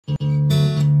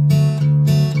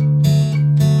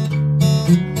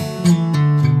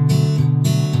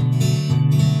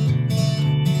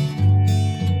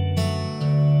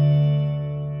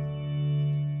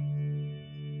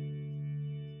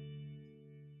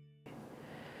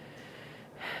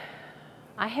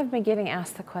I have been getting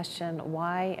asked the question,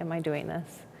 why am I doing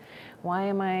this? Why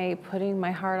am I putting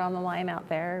my heart on the line out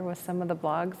there with some of the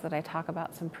blogs that I talk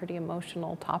about some pretty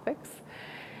emotional topics?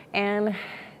 And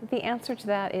the answer to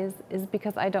that is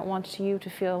because I don't want you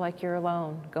to feel like you're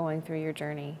alone going through your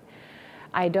journey.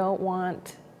 I don't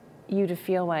want you to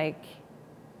feel like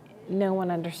no one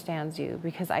understands you,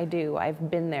 because I do. I've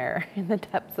been there in the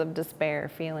depths of despair,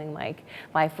 feeling like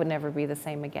life would never be the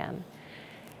same again.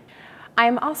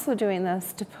 I'm also doing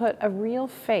this to put a real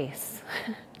face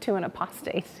to an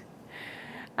apostate.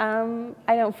 I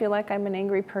don't feel like I'm an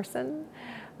angry person.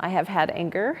 I have had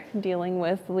anger dealing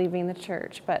with leaving the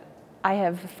church, but I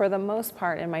have, for the most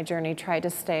part in my journey, tried to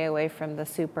stay away from the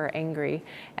super angry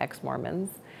ex-Mormons.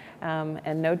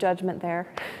 And no judgment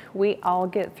there. We all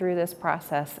get through this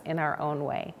process in our own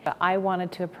way. But I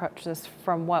wanted to approach this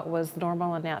from what was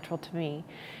normal and natural to me.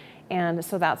 And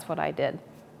so that's what I did.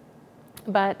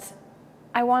 But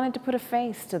I wanted to put a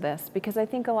face to this, because I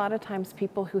think a lot of times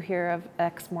people who hear of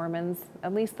ex-Mormons,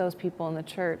 at least those people in the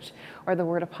church, or the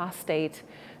word apostate,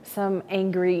 some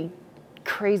angry,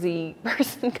 crazy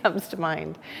person comes to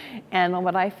mind. And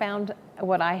what I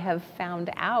have found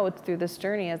out through this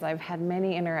journey, as I've had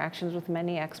many interactions with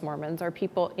many ex-Mormons or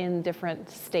people in different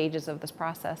stages of this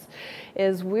process,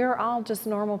 is we're all just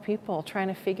normal people trying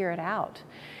to figure it out.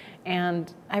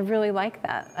 And I really like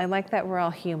that. I like that we're all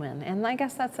human. And I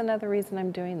guess that's another reason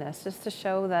I'm doing this, just to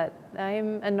show that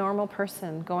I'm a normal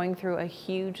person going through a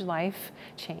huge life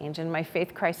change. And my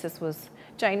faith crisis was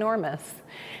ginormous.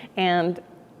 And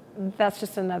that's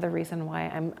just another reason why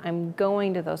I'm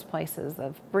going to those places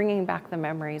of bringing back the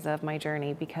memories of my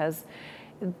journey, because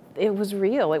it was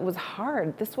real. It was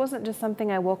hard. This wasn't just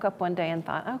something I woke up one day and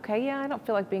thought, okay, yeah, I don't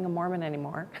feel like being a Mormon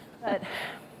anymore. But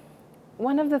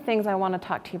one of the things I want to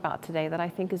talk to you about today that I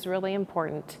think is really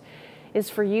important is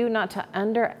for you not to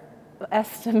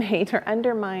underestimate or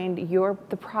undermine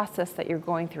the process that you're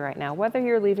going through right now. Whether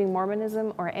you're leaving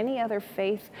Mormonism or any other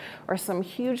faith, or some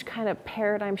huge kind of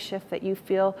paradigm shift that you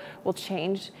feel will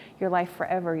change your life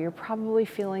forever, you're probably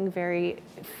feeling very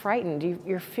frightened.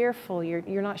 You're fearful.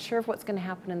 You're not sure of what's going to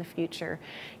happen in the future.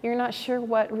 You're not sure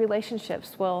what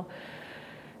relationships will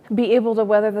be able to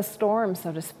weather the storm,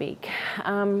 so to speak.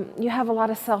 You have a lot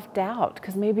of self-doubt,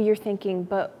 because maybe you're thinking,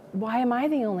 but why am I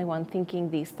the only one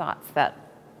thinking these thoughts, that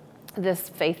this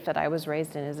faith that I was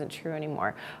raised in isn't true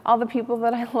anymore? All the people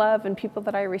that I love and people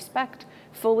that I respect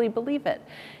fully believe it.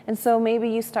 And so maybe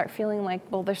you start feeling like,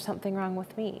 well, there's something wrong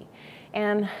with me.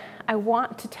 And I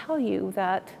want to tell you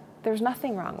that there's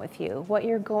nothing wrong with you. What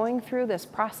you're going through, this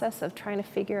process of trying to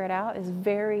figure it out, is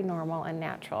very normal and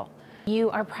natural.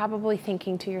 You are probably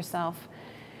thinking to yourself,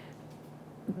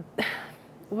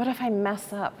 what if I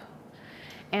mess up?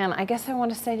 And I guess I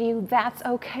want to say to you, that's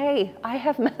okay. I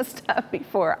have messed up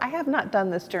before. I have not done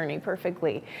this journey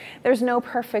perfectly. There's no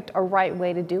perfect or right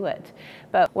way to do it.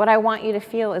 But what I want you to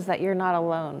feel is that you're not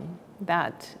alone,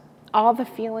 that all the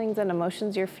feelings and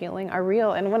emotions you're feeling are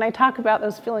real. And when I talk about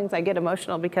those feelings, I get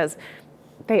emotional, because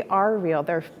they are real.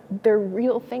 They're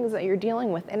real things that you're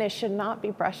dealing with, and it should not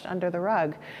be brushed under the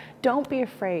rug. Don't be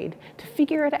afraid to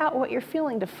figure it out, what you're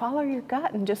feeling, to follow your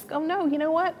gut and just go, no, you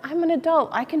know what? I'm an adult.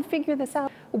 I can figure this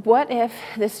out. What if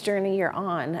this journey you're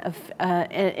on,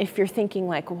 if you're thinking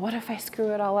like, what if I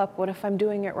screw it all up? What if I'm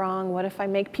doing it wrong? What if I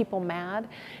make people mad?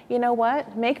 You know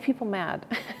what? Make people mad.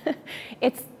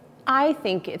 I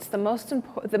think it's the most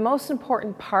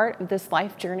important part of this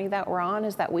life journey that we're on,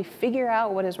 is that we figure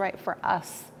out what is right for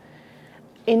us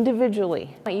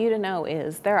individually. What I want you to know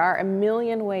is there are a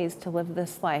million ways to live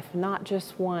this life, not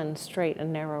just one straight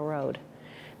and narrow road.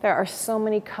 There are so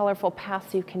many colorful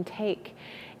paths you can take.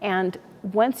 And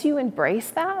once you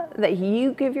embrace that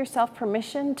you give yourself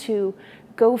permission to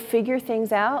go figure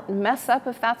things out, mess up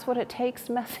if that's what it takes,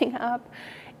 messing up,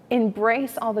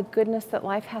 embrace all the goodness that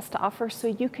life has to offer so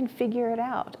you can figure it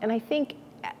out. And I think,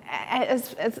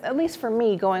 at least for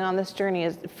me, going on this journey,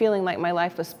 is feeling like my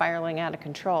life was spiraling out of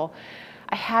control,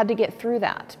 I had to get through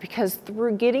that, because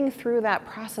through getting through that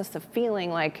process of feeling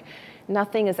like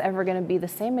nothing is ever going to be the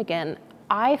same again,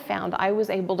 I found I was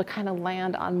able to kind of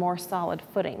land on more solid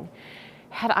footing.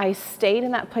 Had I stayed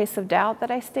in that place of doubt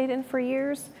that I stayed in for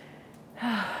years,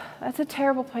 that's a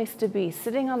terrible place to be.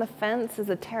 Sitting on the fence is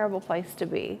a terrible place to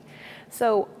be.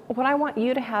 So what I want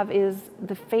you to have is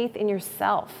the faith in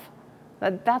yourself.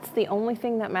 That's the only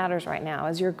thing that matters right now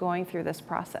as you're going through this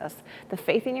process. The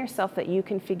faith in yourself that you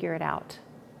can figure it out.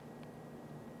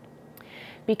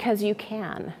 Because you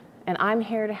can. And I'm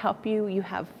here to help you. You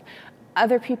have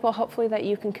other people hopefully that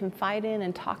you can confide in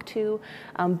and talk to,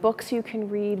 books you can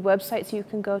read, websites you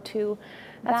can go to.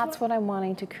 That's what I'm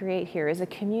wanting to create here, is a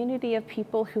community of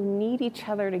people who need each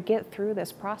other to get through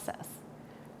this process.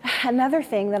 Another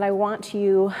thing that I want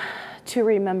you to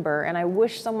remember, and I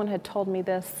wish someone had told me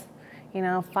this,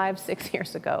 5, 6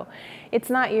 years ago, it's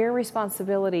not your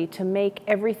responsibility to make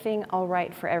everything all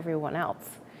right for everyone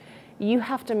else. You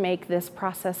have to make this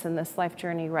process and this life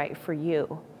journey right for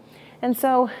you. And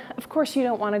so, of course, you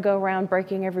don't want to go around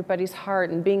breaking everybody's heart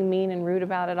and being mean and rude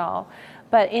about it all.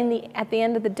 But at the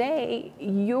end of the day,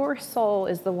 your soul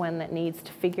is the one that needs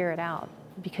to figure it out.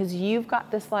 Because you've got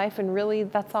this life, and really,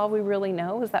 that's all we really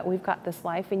know, is that we've got this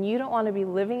life, and you don't want to be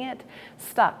living it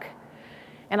stuck.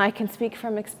 And I can speak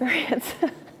from experience.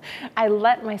 I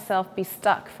let myself be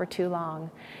stuck for too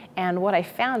long. And what I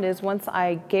found is once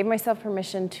I gave myself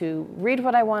permission to read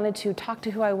what I wanted to, talk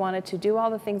to who I wanted to, do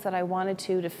all the things that I wanted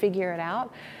to figure it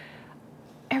out,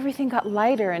 everything got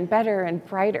lighter and better and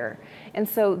brighter. And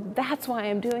so that's why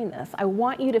I'm doing this. I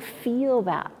want you to feel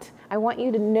that. I want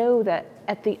you to know that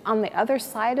on the other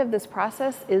side of this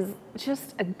process is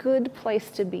just a good place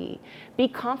to be. Be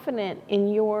confident in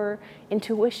your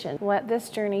intuition. Let this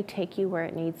journey take you where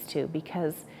it needs to,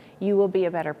 because you will be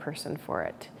a better person for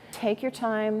it. Take your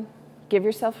time, give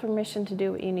yourself permission to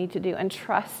do what you need to do, and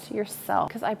trust yourself,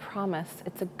 because I promise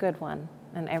it's a good one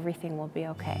and everything will be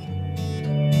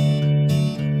okay.